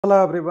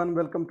Hello everyone,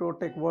 welcome to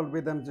TechWorld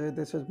with MJ.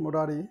 This is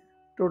Murari.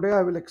 Today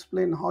I will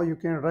explain how you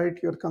can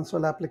write your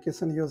console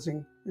application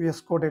using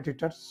VSCode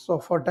editor. So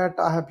for that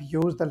I have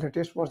used the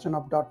latest version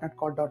of .NET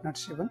called .NET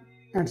 7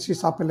 and C#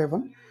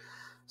 11.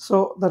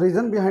 So the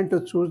reason behind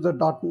to choose the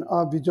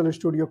Visual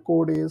Studio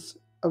Code is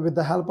with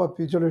the help of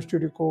Visual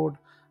Studio Code,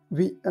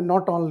 we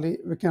not only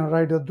we can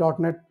write the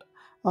 .NET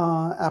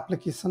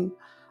application,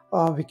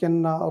 we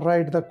can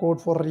write the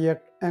code for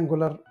React,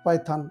 Angular,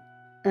 Python,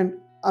 and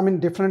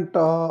different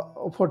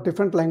for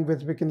different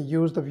language we can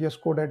use the VS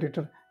Code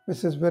editor,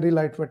 which is very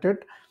lightweighted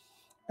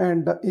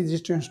and easy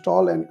to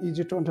install and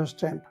easy to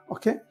understand.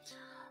 Okay,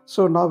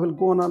 so now we'll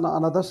go on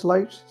another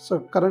slide.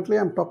 So currently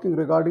I'm talking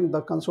regarding the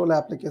console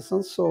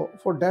applications. So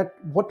for that,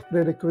 what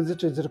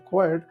prerequisite is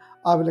required,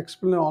 I will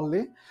explain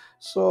only.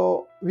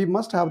 So we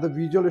must have the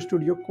Visual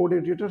Studio Code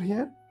editor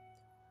here,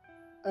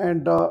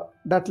 and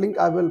that link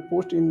I will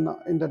post in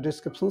the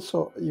description,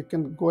 so you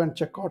can go and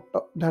check out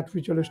that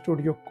Visual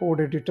Studio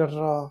Code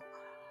editor.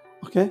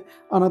 Okay,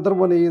 another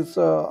one is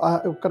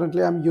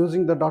currently I'm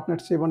using the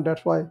 .NET 7.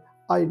 That's why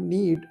I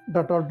need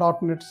that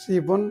 .NET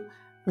 7,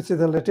 which is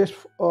the latest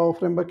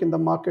framework in the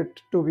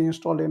market, to be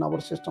installed in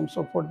our system.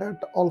 So for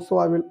that also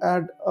I will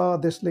add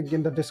this link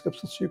in the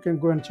description, so you can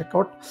go and check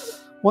out.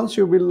 Once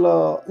you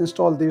will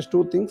install these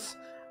two things,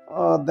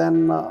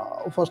 then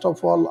first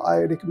of all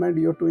I recommend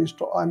you to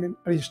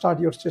restart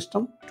your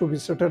system to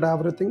reset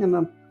everything,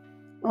 and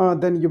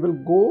then you will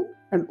go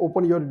and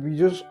open your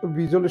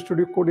Visual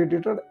Studio Code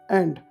editor,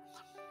 and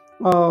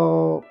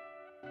uh,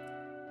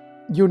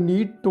 you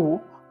need to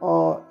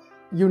uh,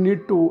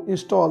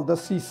 install the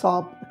C#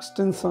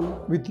 extension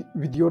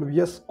with your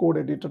VS Code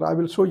editor. I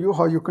will show you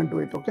how you can do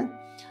it. Okay,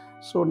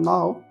 so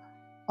now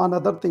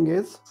another thing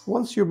is,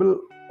 once you will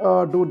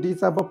do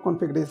this above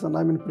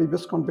configuration,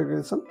 previous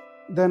configuration,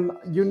 then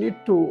you need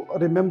to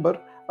remember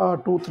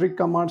 2-3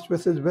 commands,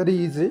 which is very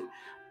easy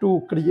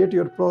to create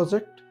your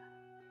project.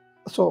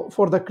 So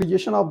for the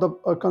creation of the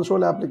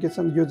console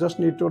application, you just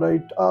need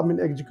to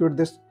execute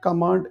this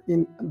command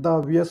in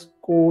the VS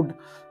Code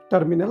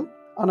terminal.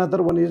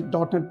 Another one is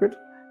 .NET build,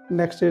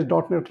 next is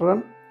 .NET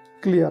run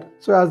clear.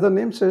 So as the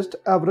name says,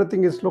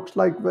 everything looks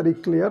like very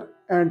clear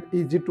and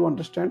easy to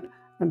understand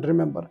and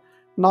remember.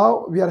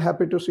 Now we are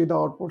happy to see the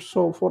output.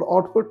 So for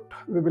output,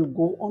 we will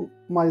go on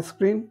my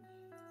screen.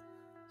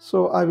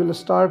 So I will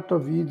start the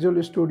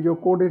Visual Studio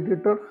Code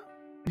editor.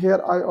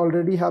 Here I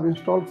already have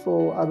installed,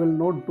 so I will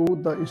not do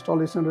the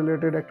installation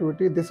related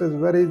activity. This is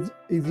very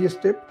easy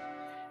step.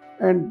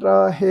 And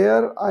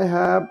here I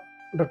have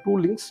the two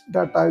links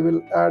that I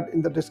will add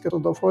in the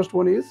description. The first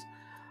one is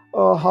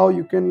how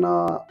you can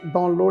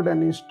download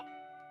and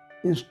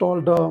install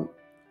the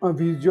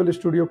Visual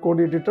Studio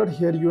Code editor.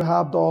 Here you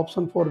have the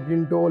option for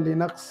Windows,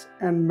 Linux,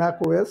 and Mac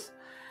OS,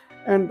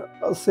 and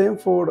same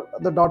for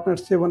the .NET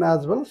 7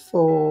 as well.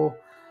 So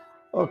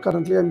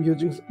currently I'm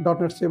using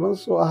 .NET 7,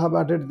 so I have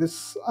added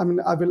this.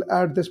 I will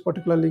add this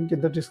particular link in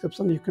the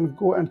description. You can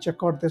go and check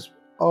out this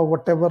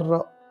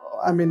whatever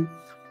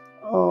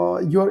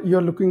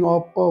you're looking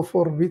up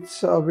for which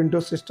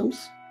Windows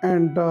systems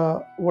and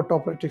what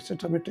operating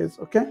system it is.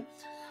 Okay,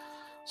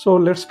 so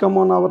let's come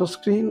on our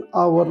screen.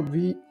 Our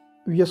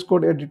VS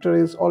Code editor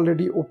is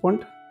already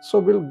opened, so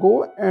we'll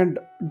go and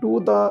do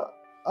the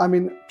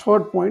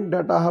third point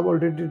that I have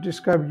already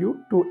described you,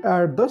 to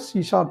add the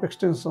C#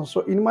 extension.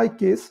 So in my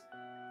case,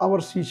 our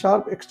C#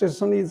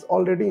 extension is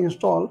already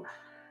installed.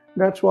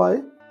 That's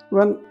why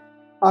when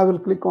I will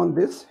click on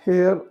this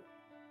here,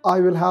 I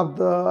will have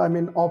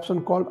the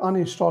option called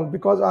uninstall,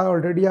 because I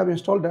already have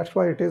installed. That's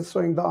why it is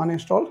showing the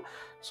uninstall.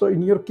 So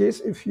in your case,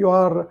 if you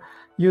are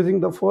using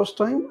the first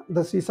time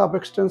the C#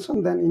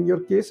 extension, then in your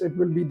case it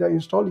will be the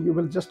install. You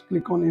will just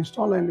click on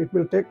install, and it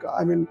will take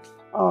 10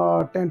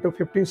 to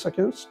 15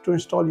 seconds to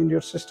install in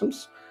your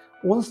systems.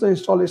 Once the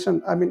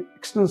installation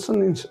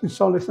extension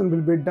installation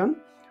will be done,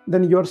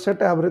 then you are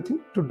set everything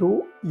to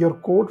do your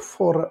code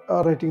for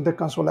writing the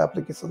console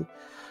application.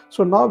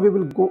 So now we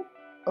will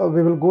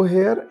go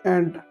here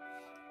and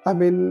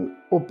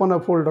open a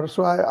folder.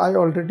 So I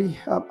already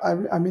have,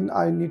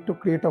 I need to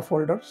create a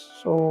folder.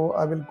 So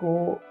I will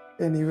go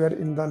anywhere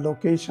in the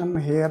location.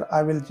 Here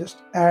I will just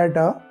add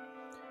a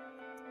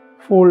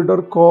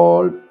folder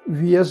called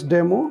VS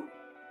Demo,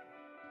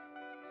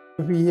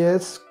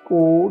 VS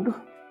Code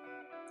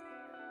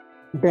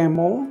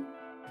Demo.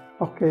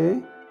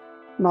 Okay,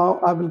 now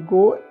I will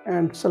go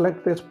and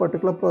select this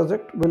particular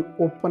project, will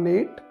open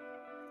it.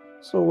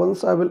 So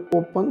once I will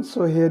open,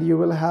 so here you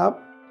will have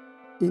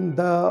in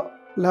the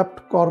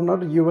left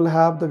corner, you will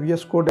have the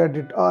VS Code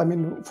edit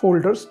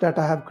folders that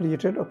I have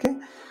created. Okay,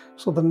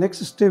 so the next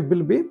step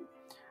will be,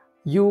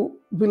 you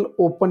will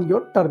open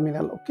your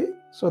terminal. Okay,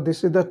 so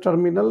this is the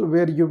terminal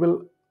where you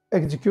will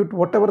execute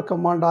whatever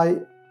command I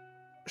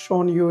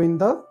shown you in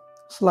the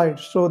slide.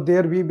 So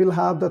there we will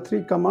have the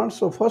 3 commands.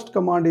 So first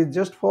command is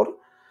just for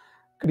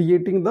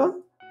creating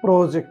the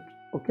project.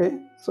 Okay,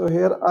 so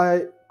here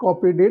I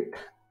copied it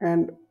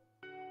and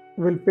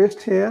will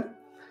paste here.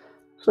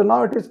 So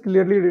now it is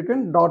clearly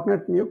written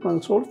 .NET New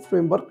Console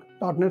Framework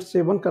 .NET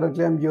 7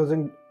 currently I'm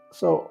using.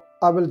 So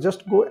I will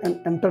just go and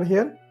enter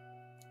here.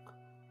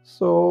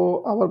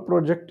 So our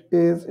project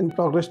is in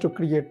progress to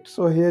create.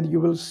 So here you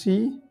will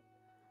see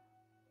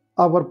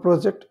our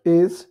project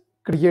is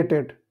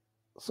created.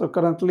 So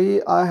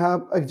currently I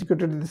have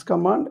executed this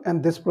command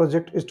and this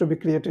project is to be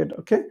created.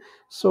 Okay,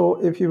 so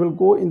if you will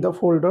go in the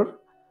folder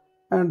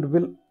and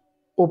will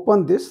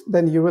open this,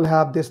 then you will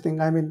have this thing,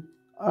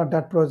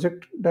 that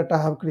project that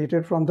I have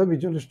created from the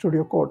Visual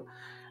Studio Code.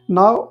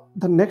 Now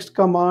the next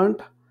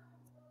command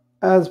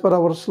as per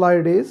our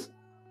slide is,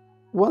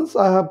 once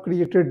I have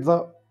created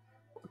the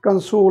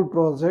console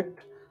project,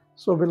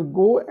 so we'll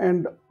go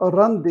and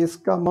run these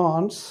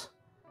commands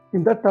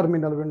in the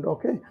terminal window.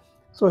 Okay,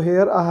 so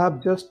here I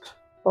have just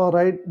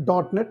write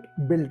 .NET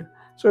build,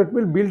 so it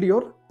will build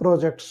your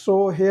project.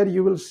 So here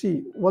you will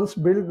see once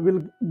build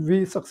will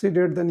be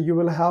succeeded, then you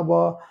will have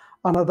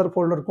another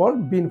folder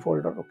called bin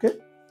folder. Okay,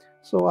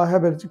 so I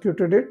have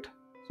executed it,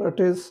 so it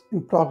is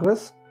in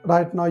progress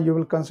right now. You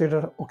will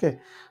consider. Okay,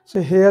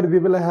 so here we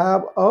will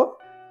have a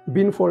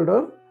bin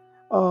folder.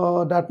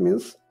 That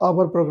means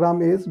our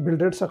program is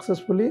built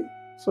successfully.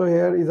 So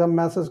here is a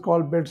message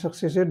called build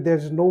succeeded. There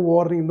is no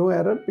warning, no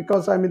error,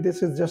 because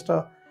this is just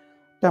a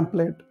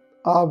template.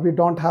 We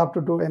don't have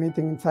to do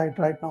anything inside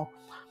right now.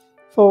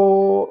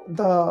 So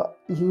the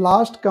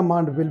last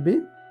command will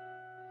be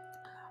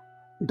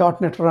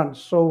 .NET run.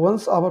 So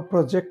once our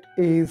project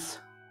is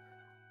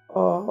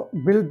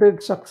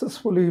built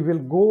successfully, we'll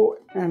go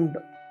and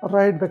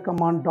write the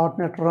command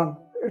 .NET run.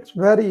 It's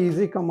very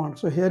easy command.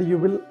 So here you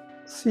will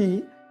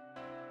see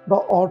the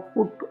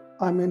output,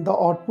 the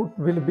output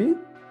will be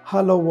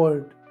hello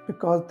world,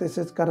 because this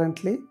is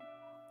currently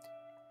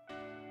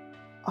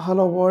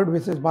hello world,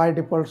 which is by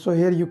default. So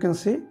here you can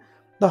see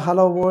the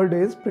hello world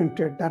is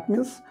printed. That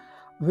means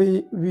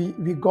we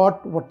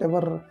got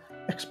whatever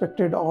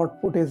expected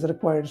output is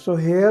required. So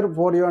here,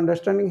 for your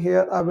understanding,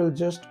 here I will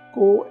just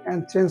go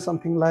and change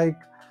something like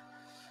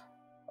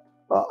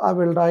I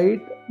will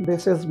write,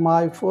 this is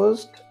my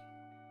first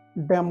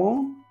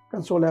demo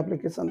console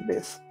application.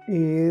 This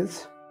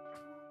is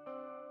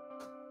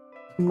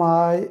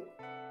my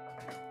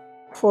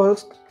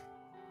first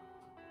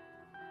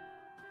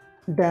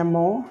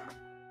demo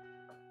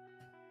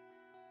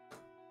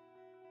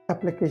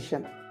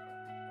application.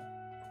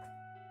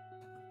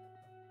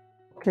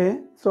 Okay,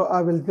 so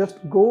I will just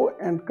go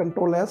and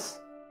Control S,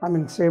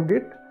 saved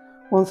it.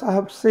 Once I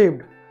have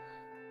saved,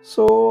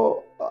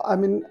 so I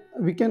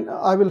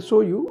will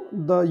show you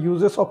the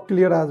uses of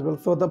clear as well.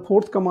 So the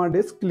fourth command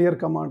is clear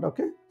command.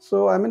 Okay,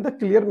 so the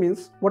clear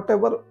means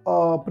whatever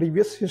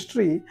previous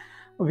history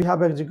we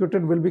have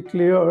executed will be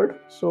cleared.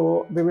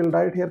 So we will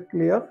write here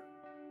clear.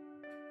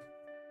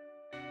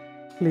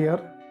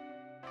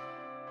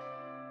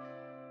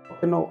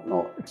 Okay,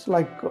 no, it's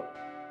like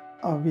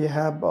we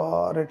have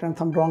written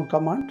some wrong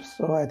command.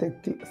 So I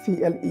think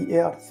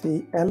clear.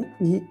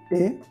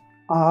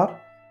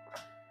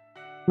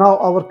 Now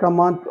our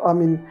command,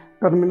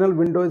 terminal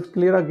window is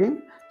clear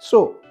again.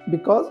 So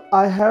because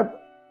I have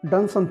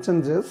done some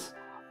changes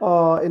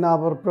in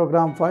our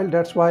program file,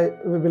 that's why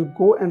we will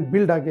go and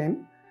build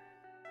again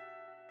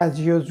as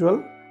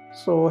usual.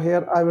 So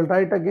here I will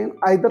write again.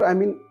 Either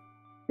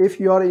if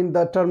you are in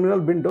the terminal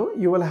window,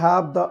 you will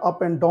have the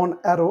up and down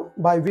arrow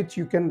by which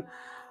you can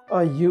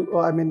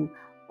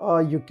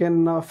you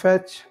can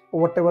fetch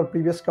whatever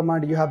previous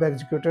command you have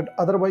executed.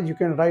 Otherwise you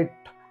can write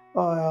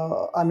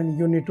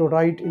you need to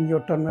write in your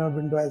terminal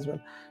window as well.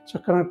 So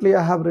currently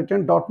I have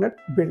written .NET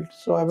build.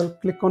 So I will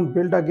click on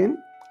build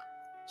again.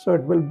 So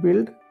it will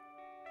build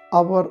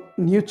our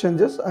new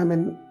changes.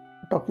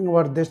 Talking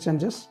about these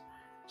changes.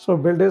 So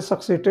build is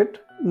succeeded.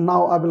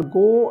 Now I will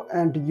go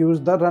and use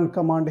the run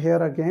command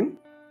here again.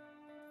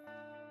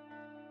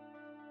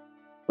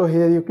 So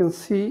here you can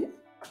see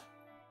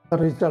the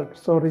result.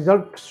 So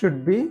result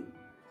should be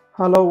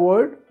hello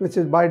world, which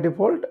is by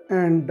default,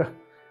 and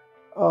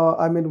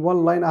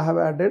one line I have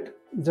added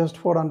just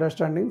for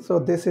understanding. So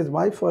this is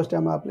my first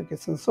demo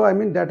application. So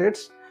that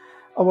it's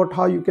about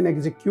how you can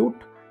execute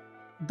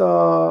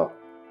the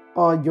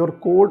your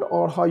code,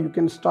 or how you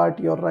can start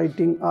your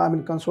writing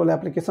console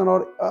application,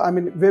 or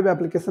web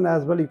application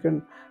as well. You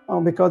can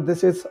because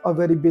this is a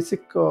very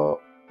basic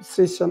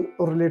session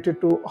related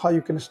to how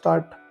you can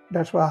start.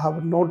 That's why I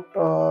have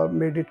not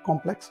made it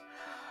complex.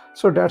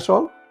 So that's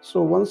all.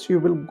 So once you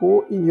will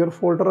go in your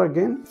folder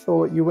again,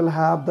 so you will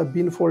have the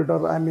bin folder.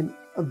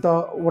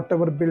 The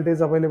whatever build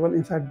is available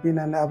inside bin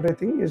and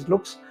everything is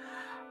looks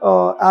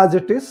as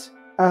it is,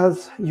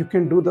 as you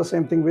can do the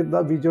same thing with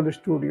the Visual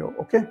Studio.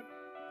 Okay.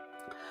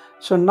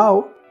 So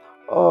now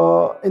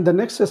in the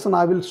next session,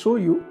 I will show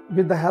you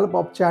with the help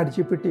of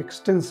ChatGPT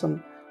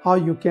extension how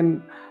you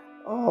can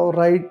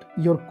write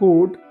your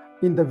code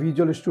in the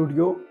Visual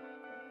Studio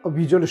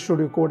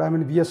Code.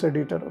 VS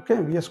editor.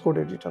 Okay, VS Code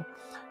editor.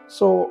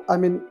 So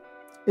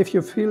if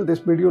you feel this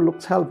video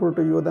looks helpful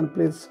to you, then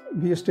please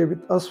stay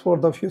with us for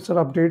the future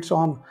updates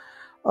on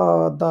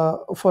the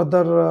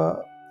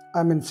further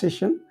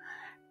session,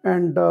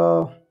 and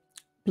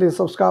please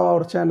subscribe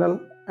our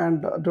channel,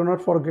 and do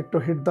not forget to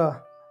hit the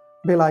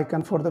bell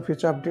icon for the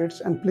future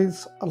updates, and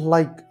please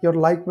your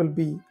like will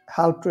be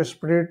help to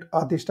spread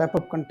this type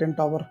of content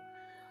our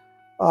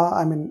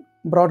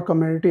broad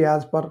community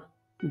as per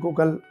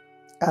Google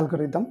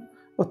algorithm.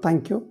 So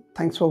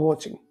thanks for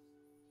watching.